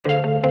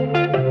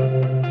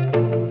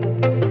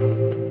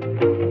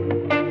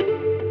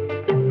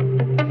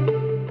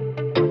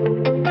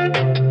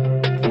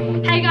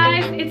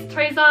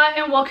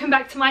welcome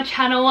back to my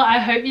channel. I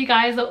hope you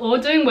guys are all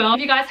doing well.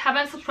 If you guys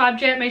haven't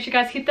subscribed yet, make sure you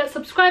guys hit that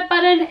subscribe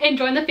button and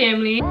join the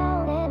family.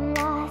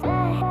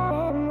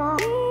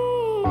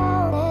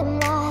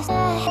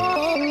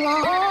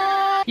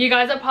 You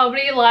guys are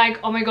probably like,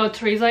 oh my god,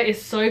 Theresa is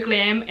so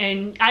glam,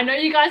 and I know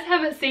you guys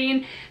haven't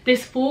seen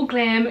this full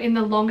glam in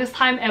the longest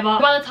time ever.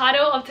 By the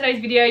title of today's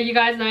video, you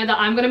guys know that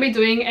I'm going to be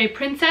doing a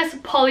Princess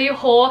Polly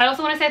haul. I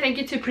also want to say thank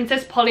you to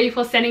Princess Polly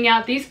for sending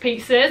out these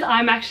pieces.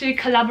 I'm actually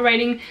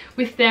collaborating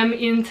with them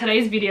in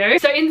today's video.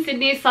 So in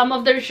Sydney, some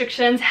of the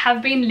restrictions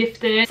have been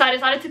lifted, so I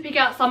decided to pick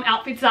out some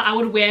outfits that I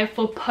would wear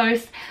for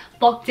post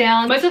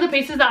lockdown. Most of the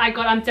pieces that I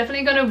got, I'm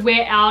definitely going to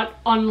wear out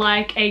on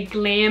like a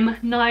glam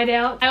night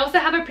out. I also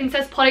have a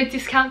Princess Polly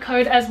discount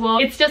code as well.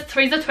 It's just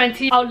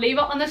TheresaTrends. I'll leave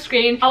it on the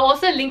screen. I'll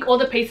also link all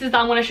the pieces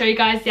that I want to show you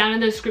guys down in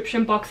the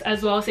description box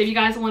as well. So if you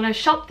guys want to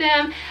shop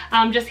them,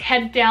 just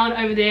head down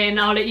over there and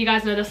I'll let you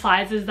guys know the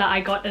sizes that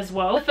I got as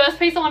well. The first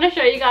piece I want to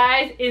show you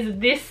guys is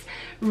this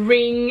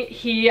ring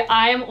here.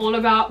 I am all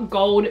about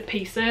gold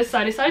pieces, so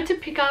I decided to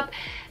pick up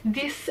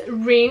this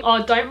ring.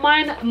 Oh, don't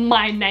mind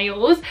my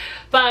nails,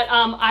 but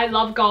I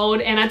love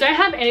gold and I don't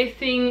have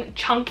anything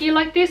chunky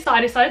like this, so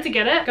I decided to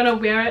get it. I'm gonna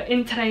wear it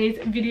in today's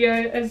video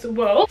as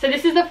well. So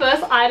this is the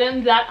first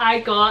item that I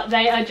got.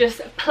 They are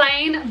just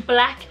plain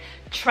black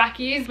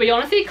trackies, but you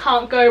honestly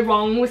can't go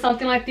wrong with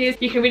something like this.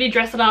 You can really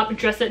dress it up,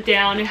 dress it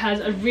down. It has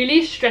a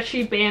really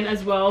stretchy band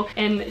as well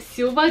and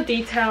silver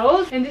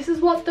details, and this is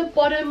what the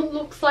bottom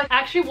looks like. I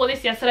actually wore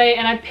this yesterday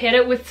and I paired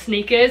it with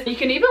sneakers. You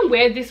can even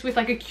wear this with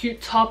like a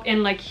cute top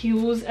and like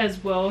heels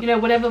as well, you know,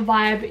 whatever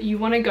vibe you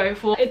want to go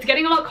for. It's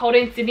getting a lot colder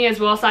in Sydney as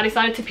well, so I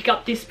decided to pick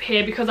up this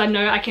pair because I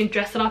know I can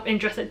dress it up and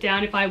dress it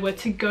down if I were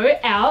to go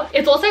out.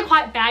 It's also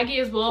quite baggy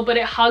as well, but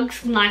it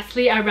hugs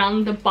nicely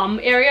around the bum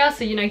area,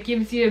 so you know,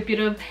 gives you a bit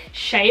of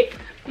shape.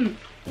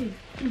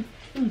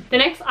 The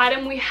next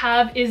item we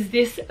have is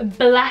this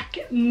black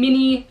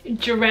mini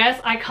dress.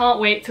 I can't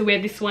wait to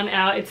wear this one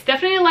out. It's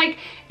definitely like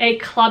a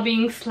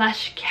clubbing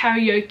slash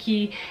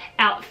karaoke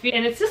outfit,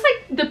 and it's just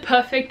like the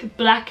perfect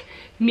black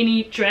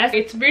mini dress.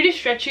 It's really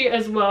stretchy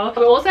as well. It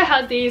also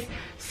has these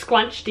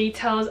scrunch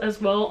details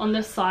as well on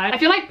the side. I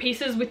feel like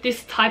pieces with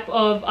this type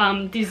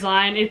of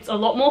design, it's a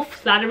lot more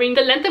flattering.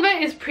 The length of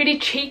it is pretty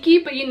cheeky,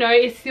 but you know,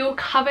 it still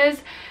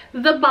covers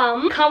the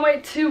bum. Can't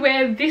wait to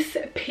wear this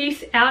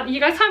piece out.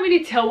 You guys can't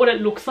really tell what it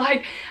looks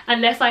like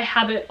unless I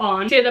have it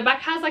on. So yeah, the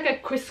back has like a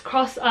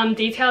crisscross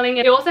detailing.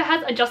 It also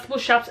has adjustable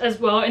straps as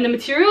well, and the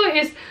material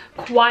is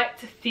quite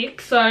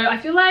thick, so I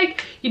feel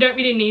like you don't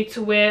really need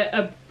to wear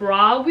a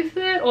bra with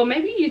it, or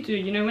maybe you do,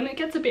 you know, when it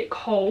gets a bit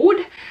cold.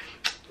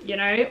 You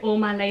know, all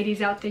my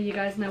ladies out there, you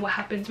guys know what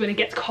happens when it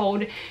gets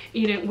cold.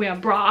 You don't wear a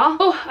bra.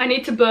 Oh, I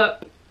need to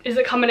burp. Is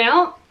it coming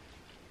out?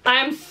 I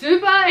am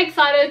super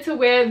excited to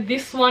wear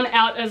this one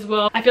out as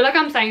well. I feel like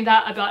I'm saying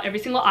that about every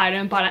single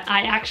item, but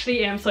I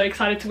actually am so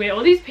excited to wear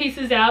all these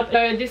pieces out.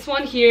 So this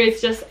one here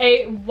is just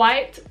a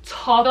white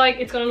top. Like,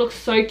 it's gonna look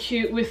so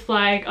cute with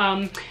like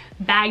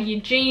baggy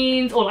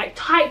jeans or like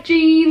tight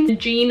jeans.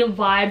 Jean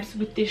vibes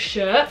with this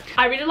shirt.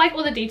 I really like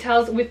all the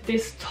details with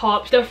this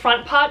top. The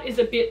front part is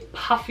a bit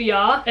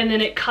puffier and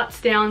then it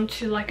cuts down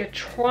to like a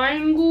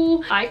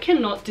triangle. I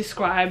cannot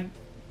describe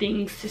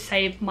things to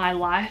save my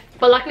life,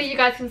 but luckily you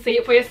guys can see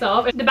it for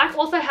yourself. The back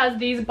also has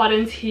these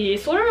buttons here.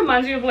 Sort of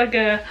reminds me of like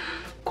a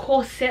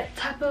corset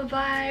type of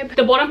vibe.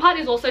 The bottom part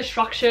is also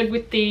structured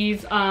with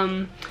these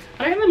I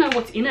don't even know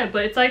what's in it,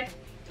 but it's like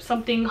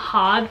something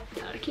hard.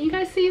 Can you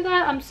guys see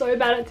that? I'm so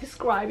bad at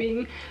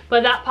describing,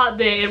 but that part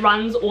there, it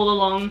runs all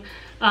along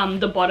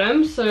the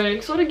bottom, so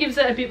it sort of gives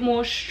it a bit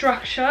more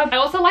structure. I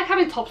also like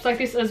having tops like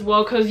this as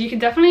well, because you can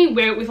definitely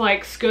wear it with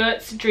like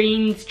skirts,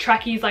 jeans,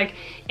 trackies, like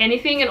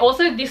anything. And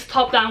also this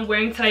top that I'm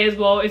wearing today as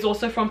well is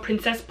also from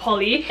Princess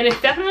Polly, and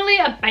it's definitely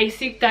a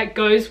basic that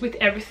goes with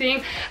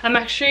everything. I'm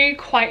actually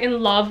quite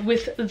in love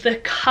with the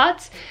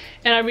cut,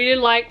 and I really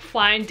like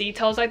fine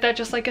details like that,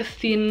 just like a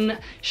thin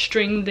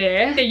string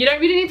there. So you don't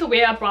really need to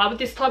wear a bra with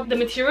this top. The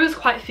material is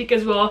quite thick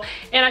as well,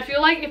 and I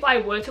feel like if I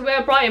were to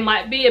wear a bra, it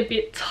might be a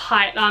bit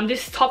tight.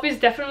 This top is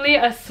definitely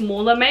a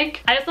smaller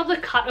make. I just love the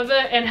cut of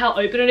it and how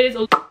open it is.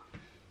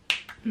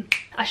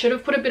 I should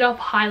have put a bit of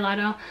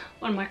highlighter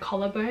on my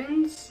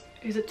collarbones.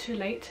 Is it too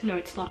late? No,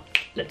 it's not.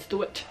 Let's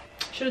do it.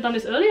 Should have done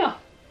this earlier.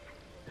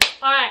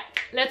 Alright,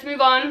 let's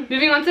move on.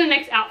 Moving on to the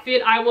next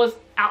outfit.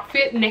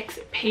 Next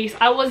piece.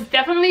 I was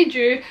definitely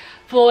due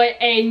for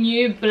a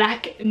new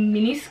black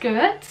mini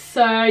skirt.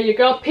 So your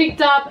girl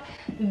picked up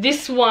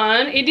this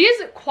one. It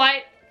is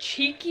quite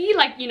cheeky,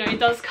 like, you know, it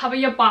does cover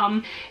your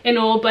bum and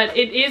all, but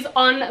it is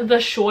on the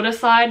shorter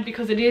side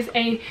because it is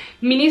a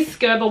mini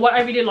skirt. But what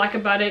I really like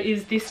about it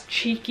is this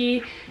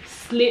cheeky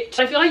slit.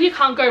 I feel like you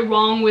can't go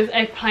wrong with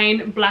a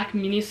plain black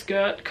mini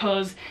skirt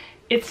because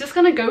it's just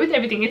gonna go with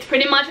everything. It's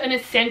pretty much an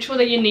essential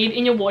that you need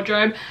in your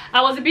wardrobe.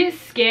 I was a bit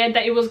scared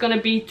that it was gonna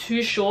be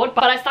too short,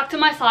 but I stuck to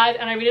my size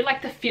and I really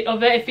like the fit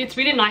of it. It fits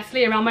really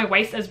nicely around my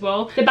waist as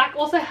well. The back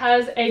also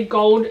has a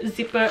gold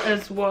zipper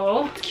as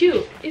well. It's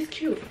cute. It's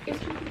cute. It's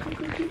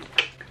cute.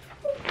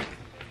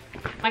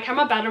 My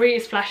camera battery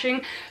is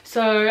flashing,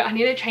 so I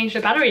need to change the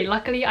battery.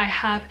 Luckily, I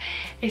have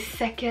a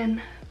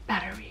second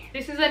battery.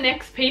 This is the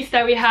next piece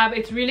that we have.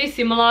 It's really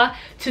similar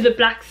to the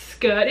black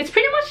skirt. It's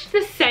pretty much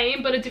the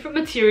same but a different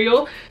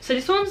material. So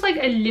this one's like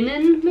a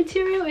linen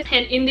material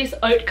and in this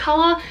oat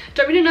color.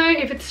 Don't really know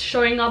if it's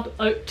showing up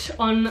oat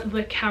on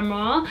the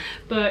camera,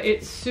 but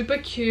it's super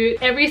cute.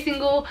 Every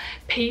single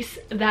piece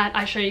that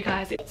I show you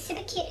guys, it's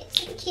super cute, it's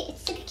super cute,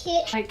 it's super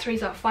cute. Like,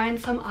 Theresa, find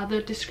some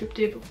other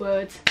descriptive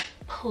words,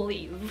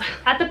 please.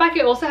 At the back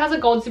it also has a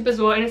gold zip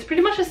as well, and it's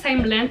pretty much the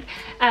same length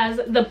as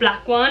the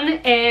black one.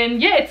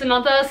 And yeah, it's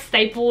another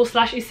staple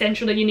slash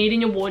essential that you need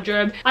in your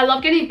wardrobe. I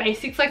love getting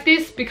basics like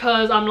this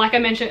because like I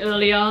mentioned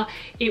earlier,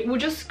 it will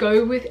just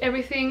go with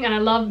everything, and I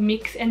love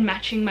mix and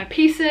matching my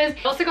pieces.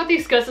 I also got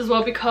these skirts as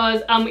well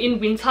because in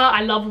winter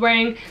I love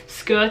wearing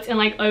skirts and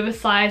like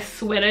oversized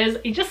sweaters.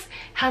 It just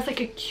has like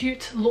a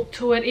cute look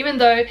to it, even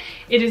though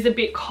it is a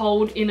bit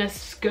cold in a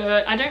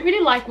skirt. I don't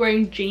really like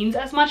wearing jeans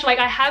as much. Like,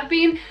 I have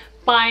been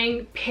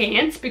buying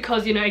pants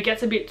because, you know, it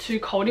gets a bit too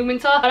cold in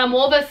winter, but I'm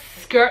more of a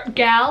skirt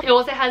gal. It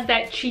also has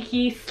that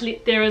cheeky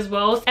slit there as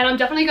well, and I'm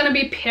definitely going to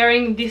be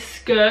pairing this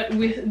skirt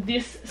with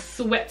this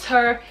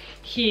sweater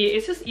here.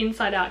 It's just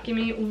inside out. Give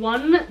me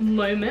one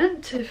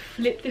moment to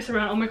flip this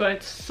around. Oh my god,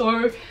 it's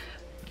so,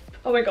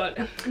 oh my god,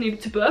 I needed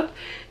to burp.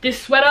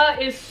 This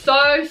sweater is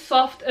so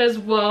soft as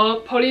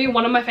well. Probably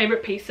one of my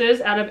favorite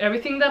pieces out of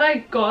everything that I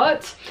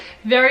got.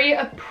 Very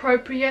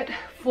appropriate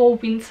for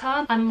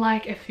winter,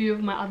 unlike a few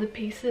of my other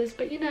pieces,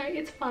 but you know,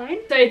 it's fine.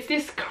 So it's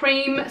this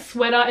cream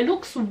sweater. It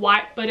looks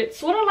white, but it's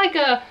sort of like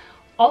a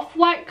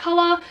off-white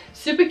color.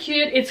 Super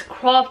cute. It's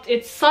cropped.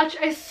 It's such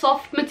a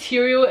soft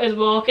material as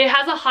well. It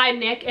has a high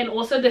neck, and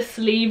also the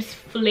sleeves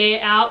flare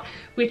out,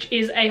 which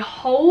is a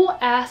whole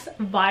ass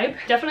vibe.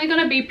 Definitely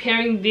gonna be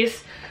pairing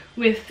this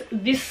with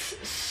this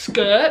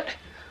skirt.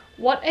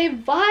 What a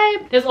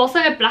vibe. There's also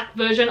a black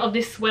version of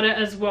this sweater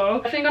as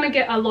well. I think I'm gonna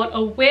get a lot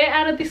of wear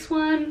out of this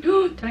one.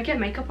 Did I get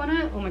makeup on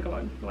it? Oh my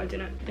god. No, I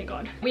didn't. Thank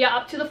god. We are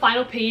up to the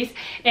final piece,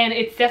 and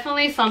it's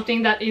definitely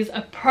something that is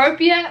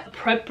appropriate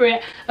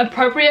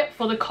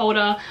for the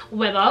colder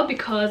weather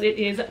because it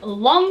is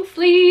long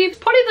sleeves.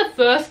 Probably the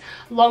first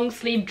long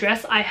sleeve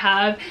dress I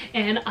have,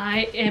 and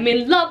I am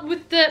in love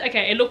with it.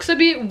 Okay, it looks a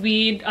bit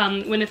weird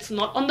when it's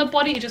not on the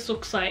body. It just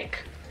looks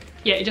like,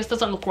 yeah, it just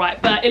doesn't look right,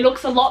 but it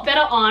looks a lot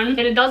better on, and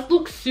it does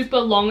look super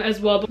long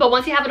as well. But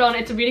once you have it on,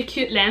 it's a really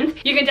cute length.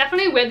 You can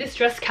definitely wear this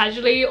dress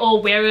casually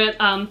or wear it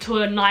to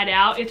a night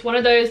out. It's one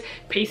of those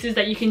pieces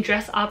that you can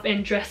dress up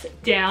and dress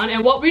down.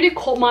 And what really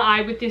caught my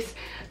eye with this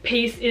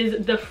piece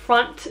is the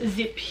front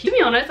zip. To be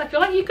honest, I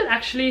feel like you could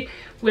actually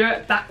wear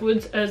it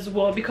backwards as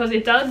well because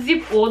it does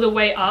zip all the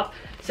way up.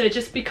 So it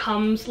just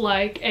becomes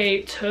like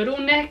a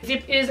turtleneck.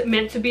 Zip is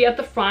meant to be at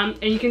the front,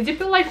 and you can zip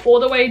it like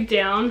all the way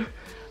down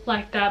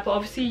like that, but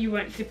obviously you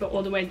won't zip it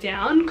all the way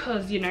down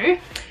because, you know,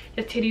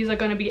 the titties are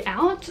going to be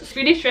out. It's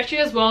really stretchy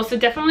as well, so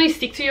definitely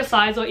stick to your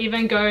size or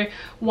even go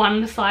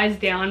one size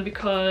down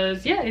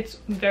because, yeah, it's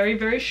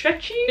very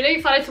stretchy. Really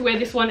excited to wear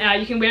this one out.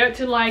 You can wear it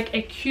to like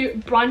a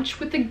cute brunch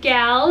with the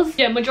gals.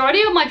 Yeah,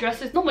 majority of my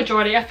dresses, not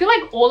majority, I feel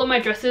like all of my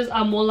dresses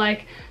are more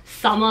like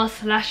summer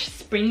slash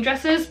spring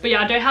dresses, but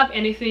yeah, I don't have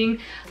anything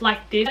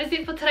like this. That is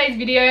it for today's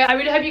video. I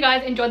really hope you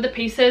guys enjoyed the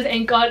pieces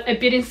and got a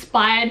bit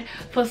inspired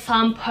for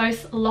some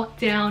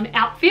post-lockdown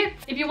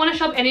outfits. If you want to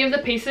shop any of the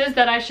pieces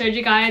that I showed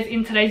you guys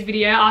in today's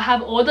video, I'll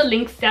have all the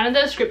links down in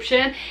the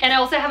description, and I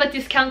also have a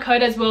discount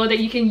code as well that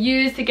you can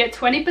use to get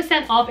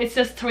 20% off. It's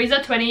just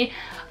Theresa20.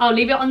 I'll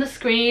leave it on the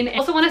screen. I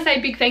also want to say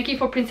a big thank you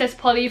for Princess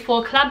Polly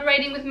for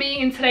collaborating with me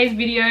in today's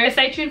video.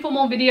 Stay tuned for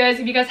more videos.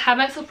 If you guys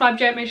haven't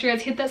subscribed yet, make sure you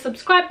guys hit that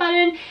subscribe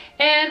button,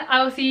 and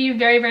I will see you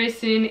very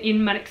soon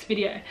in my next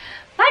video.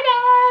 Bye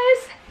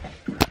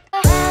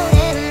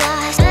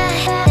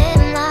guys!